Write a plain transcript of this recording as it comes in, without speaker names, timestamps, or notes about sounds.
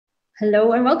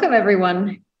Hello and welcome,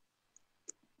 everyone.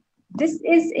 This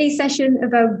is a session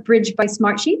about Bridge by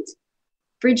Smartsheet.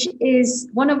 Bridge is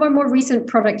one of our more recent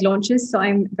product launches, so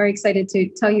I'm very excited to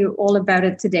tell you all about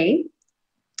it today.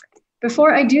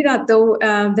 Before I do that, though,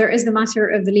 there is the matter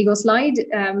of the legal slide.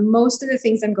 Most of the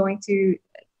things I'm going to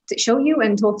show you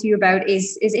and talk to you about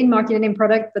is in market and in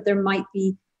product, but there might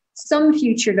be some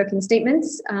future-looking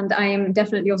statements, and I am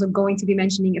definitely also going to be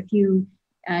mentioning a few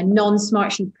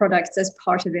non-Smartsheet products as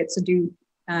part of it, so do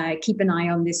keep an eye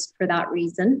on this for that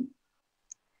reason.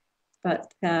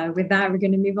 But with that, we're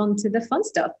going to move on to the fun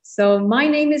stuff. So my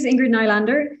name is Ingrid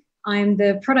Nylander. I'm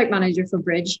the product manager for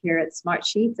Bridge here at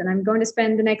Smartsheet, and I'm going to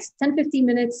spend the next 10-15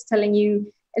 minutes telling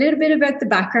you a little bit about the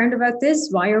background about this.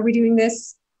 Why are we doing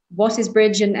this? What is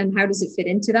Bridge and how does it fit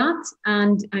into that?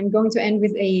 And I'm going to end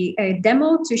with a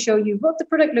demo to show you what the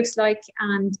product looks like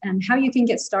and how you can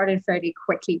get started fairly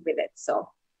quickly with it. So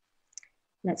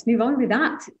let's move on with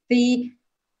that. The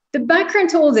background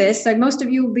to all this, like most of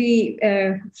you will be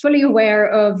fully aware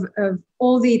of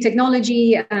all the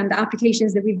technology and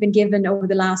applications that we've been given over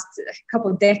the last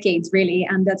couple of decades, really,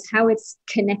 and that's how it's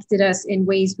connected us in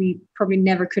ways we probably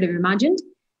never could have imagined.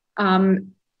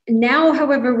 Now,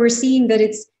 however, we're seeing that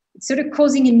it's sort of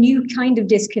causing a new kind of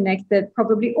disconnect that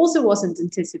probably also wasn't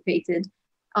anticipated.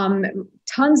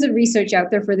 Tons of research out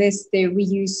there for this. We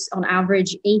use on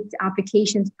average 8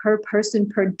 applications per person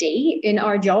per day in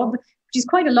our job, which is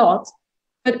quite a lot.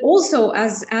 But also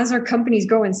as our companies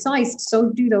grow in size,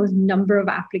 so do those number of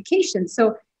applications.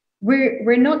 So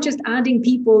we're not just adding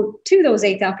people to those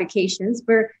 8 applications,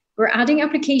 we're adding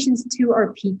applications to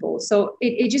our people. So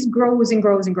it just grows and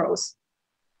grows and grows.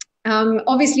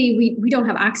 Obviously, we don't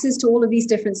have access to all of these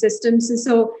different systems. And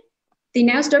so they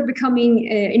now start becoming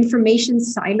information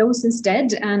silos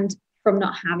instead. And from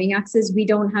not having access, we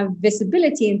don't have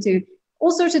visibility into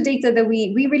all sorts of data that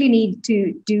we really need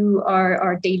to do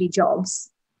our daily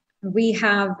jobs. We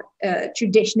have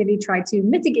traditionally tried to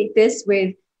mitigate this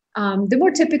with the more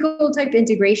typical type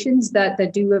integrations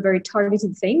that do a very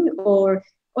targeted thing, or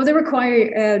they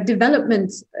require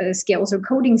development skills or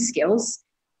coding skills.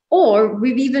 Or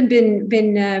we've even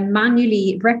been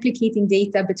manually replicating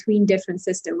data between different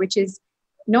systems, which is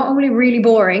not only really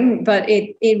boring, but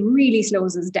it really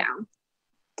slows us down.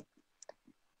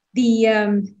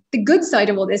 The good side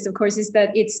of all this, of course, is that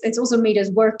it's also made us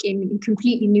work in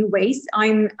completely new ways.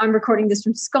 I'm recording this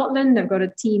from Scotland. I've got a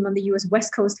team on the US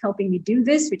West Coast helping me do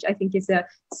this, which I think is a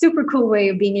super cool way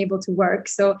of being able to work.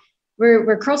 So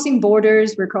we're crossing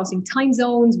borders, we're crossing time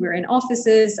zones, we're in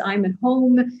offices, I'm at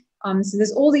home. So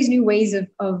there's all these new ways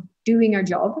of doing our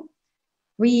job.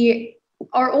 We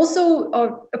are also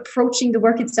approaching the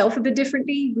work itself a bit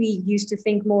differently. We used to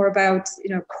think more about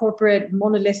corporate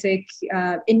monolithic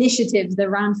initiatives that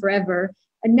ran forever.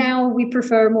 And now we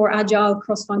prefer more agile,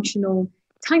 cross-functional,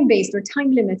 time-based or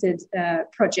time-limited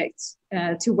projects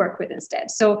to work with instead.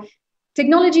 So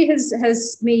technology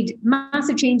has made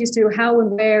massive changes to how and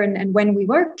where and when we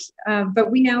work. But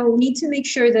we now need to make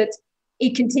sure that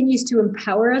it continues to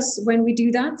empower us when we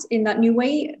do that in that new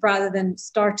way, rather than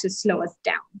start to slow us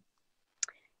down.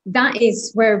 That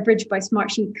is where Bridge by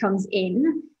Smartsheet comes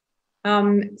in.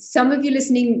 Some of you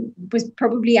listening was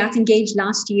probably at Engage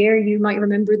last year. You might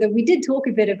remember that we did talk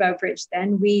a bit about Bridge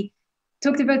then. We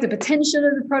talked about the potential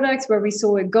of the product, where we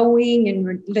saw it going, and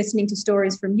we're listening to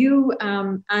stories from you.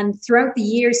 And throughout the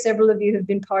year, several of you have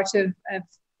been part of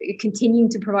continuing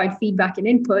to provide feedback and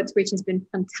input, which has been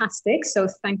fantastic. So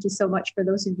thank you so much for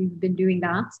those of you who've been doing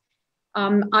that.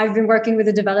 I've been working with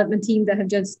a development team that have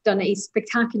just done a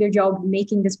spectacular job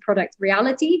making this product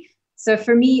reality. So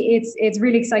for me, it's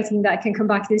really exciting that I can come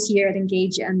back this year at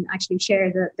Engage and actually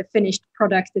share the finished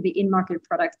product, the in-market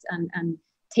product, and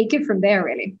take it from there,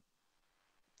 really.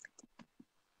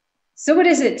 So what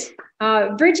is it?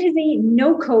 Bridge is a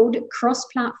no-code,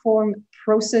 cross-platform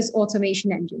process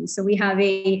automation engine. So we have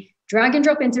a drag and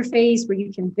drop interface where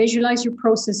you can visualize your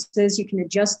processes, you can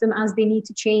adjust them as they need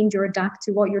to change or adapt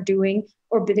to what you're doing,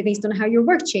 or based on how your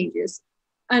work changes.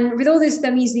 And with all this,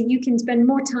 that means that you can spend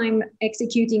more time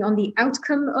executing on the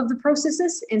outcome of the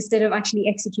processes instead of actually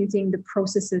executing the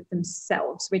processes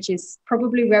themselves, which is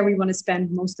probably where we want to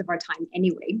spend most of our time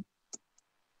anyway.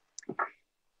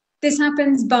 This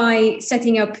happens by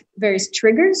setting up various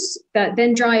triggers that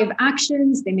then drive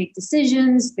actions, they make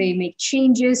decisions, they make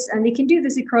changes, and they can do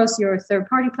this across your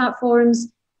third-party platforms,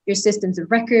 your systems of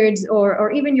records,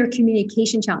 or even your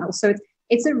communication channels. So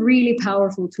it's a really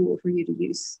powerful tool for you to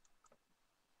use.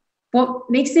 What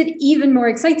makes it even more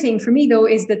exciting for me, though,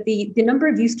 is that the number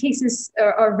of use cases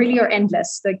are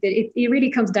endless. Like it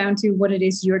really comes down to what it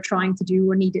is you're trying to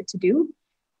do or need it to do.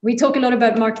 We talk a lot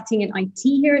about marketing and IT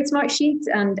here at Smartsheet,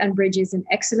 and Bridge is an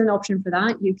excellent option for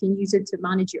that. You can use it to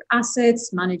manage your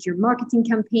assets, manage your marketing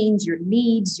campaigns, your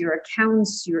leads, your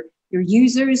accounts, your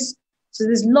users. So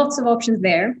there's lots of options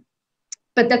there,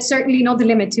 but that's certainly not the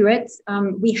limit to it.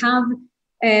 We have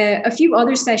a few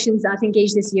other sessions at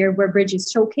Engage this year where Bridge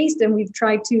is showcased, and we've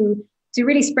tried to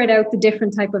really spread out the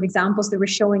different type of examples that we're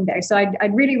showing there. So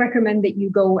I'd really recommend that you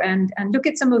go and look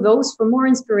at some of those for more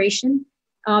inspiration.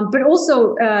 But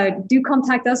also do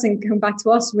contact us and come back to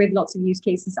us with lots of use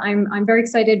cases. I'm very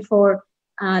excited for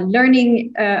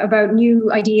learning about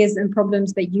new ideas and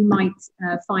problems that you might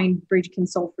find Bridge can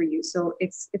solve for you. So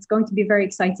it's going to be a very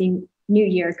exciting new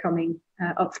year coming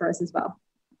up for us as well.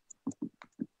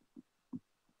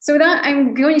 So with that,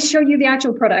 I'm going to show you the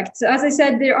actual product. So as I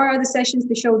said, there are other sessions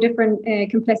to show different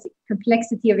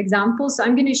complexity of examples. So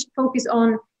I'm going to focus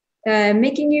on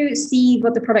making you see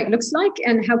what the product looks like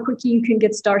and how quickly you can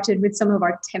get started with some of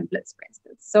our templates, for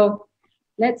instance. So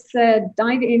let's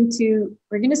dive into,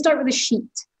 we're going to start with a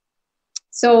sheet.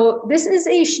 So this is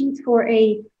a sheet for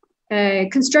a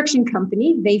construction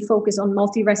company. They focus on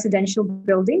multi-residential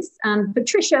buildings. And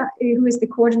Patricia, who is the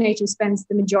coordinator, spends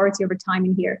the majority of her time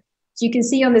in here. So you can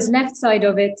see on this left side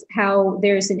of it how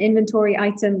there's an inventory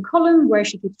item column where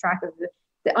she keeps track of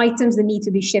the items that need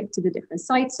to be shipped to the different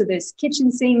sites. So there's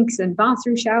kitchen sinks and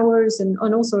bathroom showers and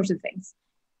all sorts of things.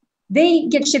 They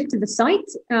get shipped to the site.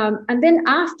 And then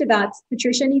after that,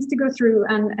 Patricia needs to go through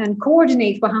and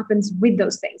coordinate what happens with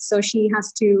those things. So she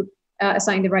has to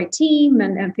assign the right team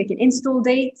and pick an install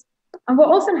date. And what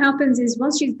often happens is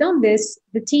once she's done this,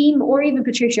 the team or even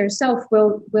Patricia herself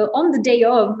will on the day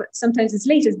of, sometimes as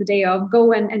late as the day of,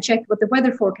 go and check what the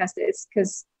weather forecast is,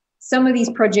 because some of these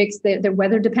projects, they're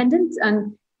weather dependent,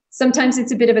 and sometimes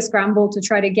it's a bit of a scramble to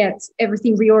try to get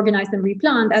everything reorganized and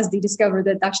replanned as they discover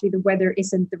that actually the weather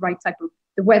isn't the right type of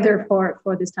the weather for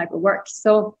this type of work.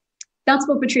 So that's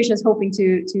what Patricia is hoping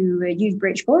to use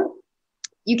Bridge for.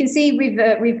 You can see we've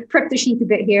prepped the sheet a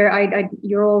bit here.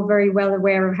 You're all very well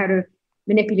aware of how to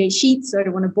manipulate sheets, so I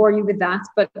don't want to bore you with that.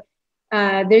 But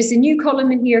there's a new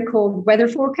column in here called weather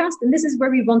forecast, and this is where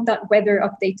we want that weather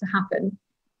update to happen.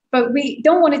 But we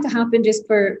don't want it to happen just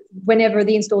for whenever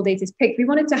the install date is picked. We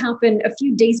want it to happen a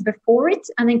few days before it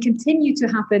and then continue to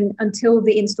happen until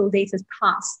the install date has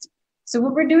passed. So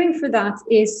what we're doing for that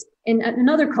is in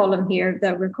another column here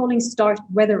that we're calling Start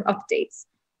Weather Updates.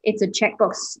 It's a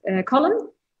checkbox column.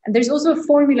 And there's also a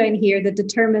formula in here that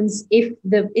determines if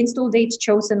the install date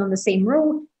chosen on the same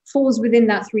row falls within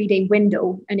that 3-day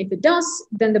window. And if it does,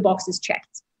 then the box is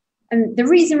checked. And the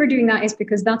reason we're doing that is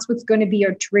because that's what's going to be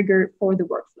our trigger for the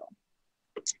workflow.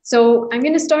 So I'm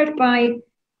going to start by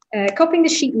copying the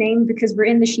sheet name because we're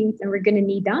in the sheet and we're going to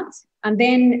need that. And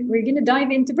then we're going to dive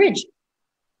into Bridge.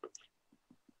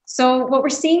 So what we're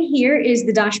seeing here is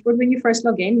the dashboard when you first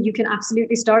log in. You can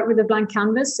absolutely start with a blank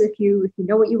canvas if you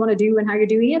know what you want to do and how you're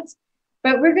doing it.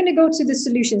 But we're going to go to the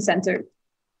Solution Center.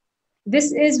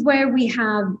 This is where we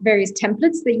have various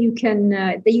templates that you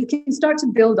can start to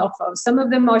build off of. Some of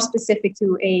them are specific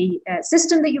to a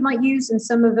system that you might use, and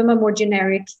some of them are more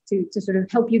generic to sort of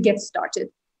help you get started.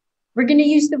 We're going to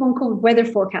use the one called Weather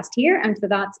Forecast here, and for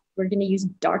that, we're going to use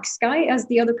Dark Sky as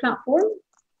the other platform.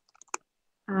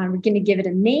 We're going to give it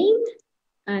a name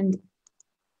and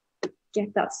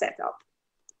get that set up.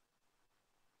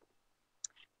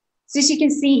 So as you can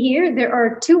see here, there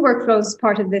are 2 workflows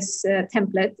part of this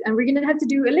template, and we're going to have to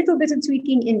do a little bit of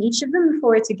tweaking in each of them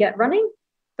for it to get running,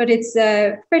 but it's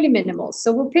fairly minimal.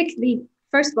 So we'll pick the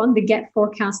first one, the Get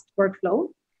Forecast workflow.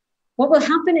 What will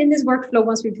happen in this workflow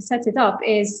once we've set it up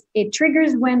is it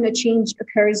triggers when a change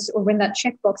occurs or when that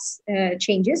checkbox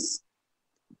changes.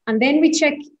 And then we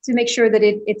check to make sure that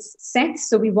it's set.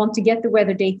 So we want to get the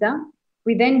weather data.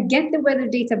 We then get the weather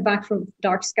data back from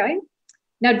Dark Sky.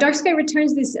 Now, Dark Sky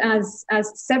returns this as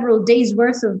several days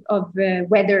worth of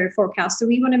weather forecast. So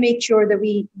we want to make sure that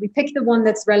we pick the one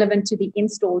that's relevant to the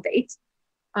install date.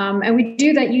 And we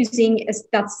do that using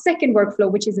that second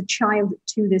workflow, which is a child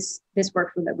to this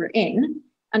workflow that we're in.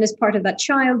 And as part of that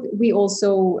child, we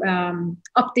also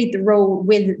update the row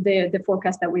with the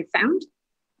forecast that we've found.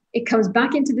 It comes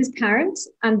back into this parent.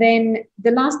 And then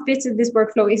the last bit of this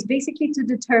workflow is basically to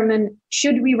determine,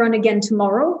 should we run again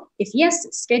tomorrow? If yes,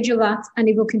 schedule that, and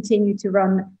it will continue to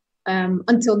run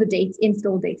until the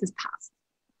install date is passed.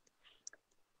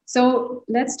 So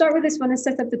let's start with this one and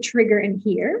set up the trigger in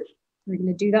here. We're going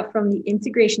to do that from the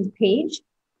integrations page.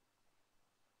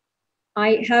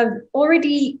 I have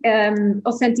already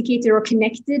authenticated or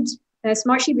connected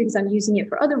Smartsheet because I'm using it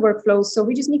for other workflows. So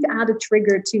we just need to add a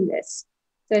trigger to this.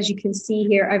 So as you can see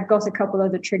here, I've got a couple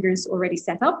other triggers already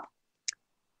set up.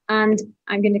 And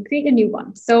I'm going to create a new one.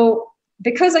 So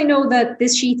because I know that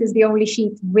this sheet is the only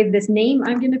sheet with this name,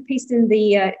 I'm going to paste in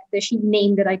the sheet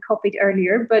name that I copied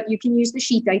earlier, but you can use the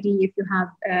sheet ID if you have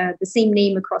the same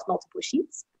name across multiple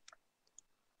sheets.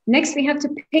 Next, we have to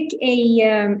pick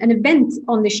an event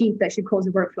on the sheet that should cause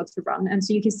the workflow to run. And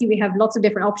so you can see we have lots of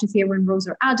different options here when rows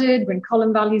are added, when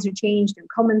column values are changed, and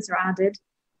comments are added.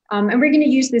 And we're going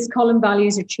to use this column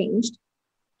values are changed.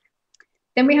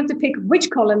 Then we have to pick which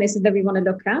column is it that we want to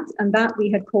look at. And that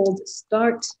we had called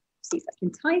start, see if I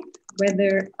can type,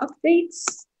 weather updates.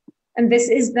 And this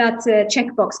is that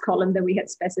checkbox column that we had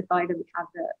specified that we have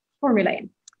the formula in.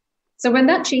 So when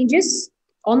that changes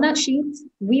on that sheet,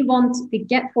 we want the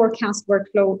get forecast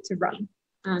workflow to run.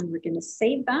 And we're going to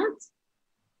save that.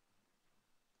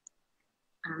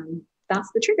 And that's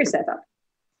the trigger setup.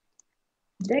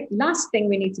 The last thing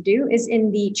we need to do is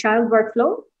in the child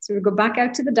workflow. So we go back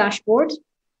out to the dashboard,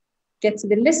 get to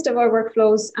the list of our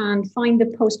workflows and find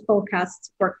the post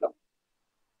forecast workflow.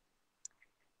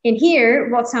 In here,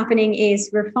 what's happening is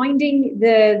we're finding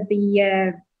the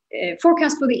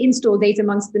forecast for the install date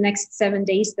amongst the next 7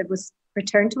 days that was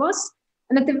returned to us.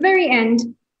 And at the very end,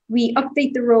 we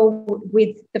update the row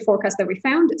with the forecast that we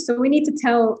found. So we need to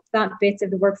tell that bit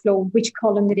of the workflow which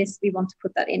column it is we want to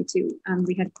put that into. And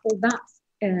we had called that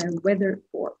weather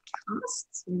forecast.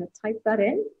 So I'm going to type that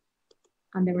in,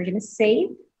 and then we're going to save.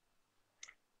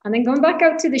 And then going back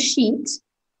out to the sheet,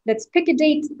 let's pick a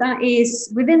date that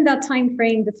is within that time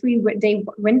frame, the 3-day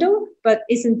window, but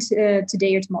isn't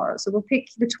today or tomorrow. So we'll pick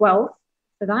the 12th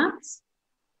for that,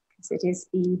 because it is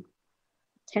the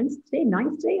 10th day,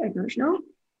 9th day, I don't know.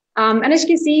 And as you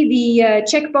can see, the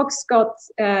checkbox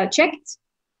got checked.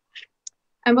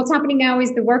 And what's happening now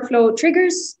is the workflow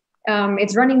triggers.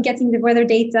 It's running, getting the weather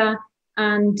data,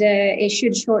 and it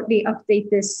should shortly update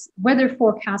this weather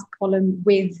forecast column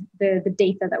with the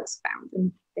data that was found.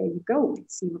 And there you go.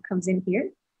 Let's see what comes in here.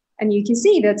 And you can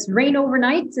see that's rain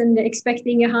overnight and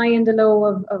expecting a high and a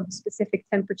low of specific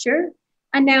temperature.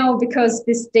 And now, because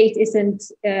this date isn't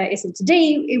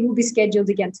today, it will be scheduled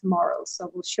again tomorrow.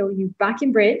 So we'll show you back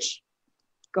in Bridge,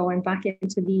 going back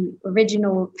into the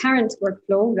original parent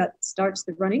workflow that starts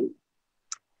the running.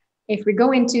 If we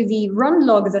go into the run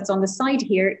log that's on the side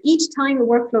here, each time a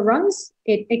workflow runs,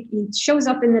 it shows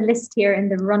up in the list here in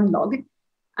the run log.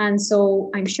 And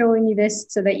so I'm showing you this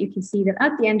so that you can see that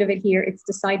at the end of it here, it's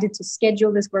decided to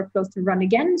schedule this workflow to run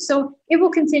again. So it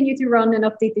will continue to run and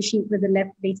update the sheet with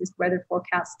the latest weather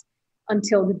forecast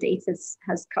until the date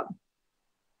has come.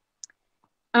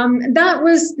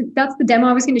 That's the demo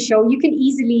I was going to show. You can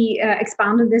easily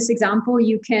expand on this example.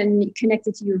 You can connect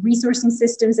it to your resourcing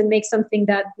systems and make something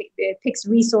that picks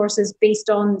resources based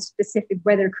on specific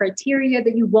weather criteria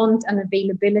that you want and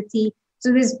availability.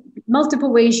 So there's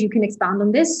multiple ways you can expand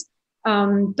on this,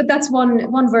 but that's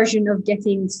one version of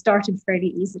getting started fairly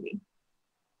easily.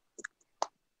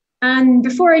 And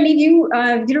before I leave you,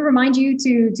 I'm going to remind you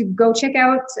to go check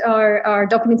out our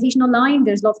documentation online.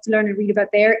 There's lots to learn and read about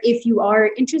there. If you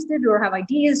are interested or have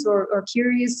ideas or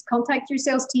curious, contact your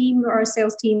sales team or our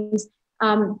sales teams.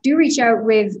 Do reach out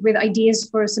with ideas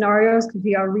for scenarios, because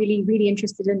we are really, really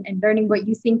interested in learning what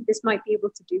you think this might be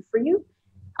able to do for you.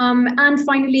 And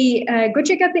finally, go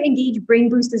check out the Engage Brain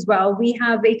Boost as well. We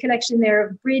have a collection there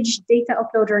of Bridge, Data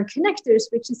Uploader, and Connectors,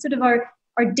 which is sort of our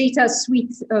data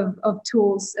suite of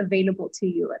tools available to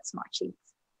you at Smartsheet.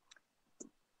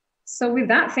 So with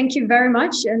that, thank you very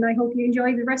much, and I hope you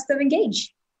enjoy the rest of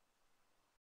Engage.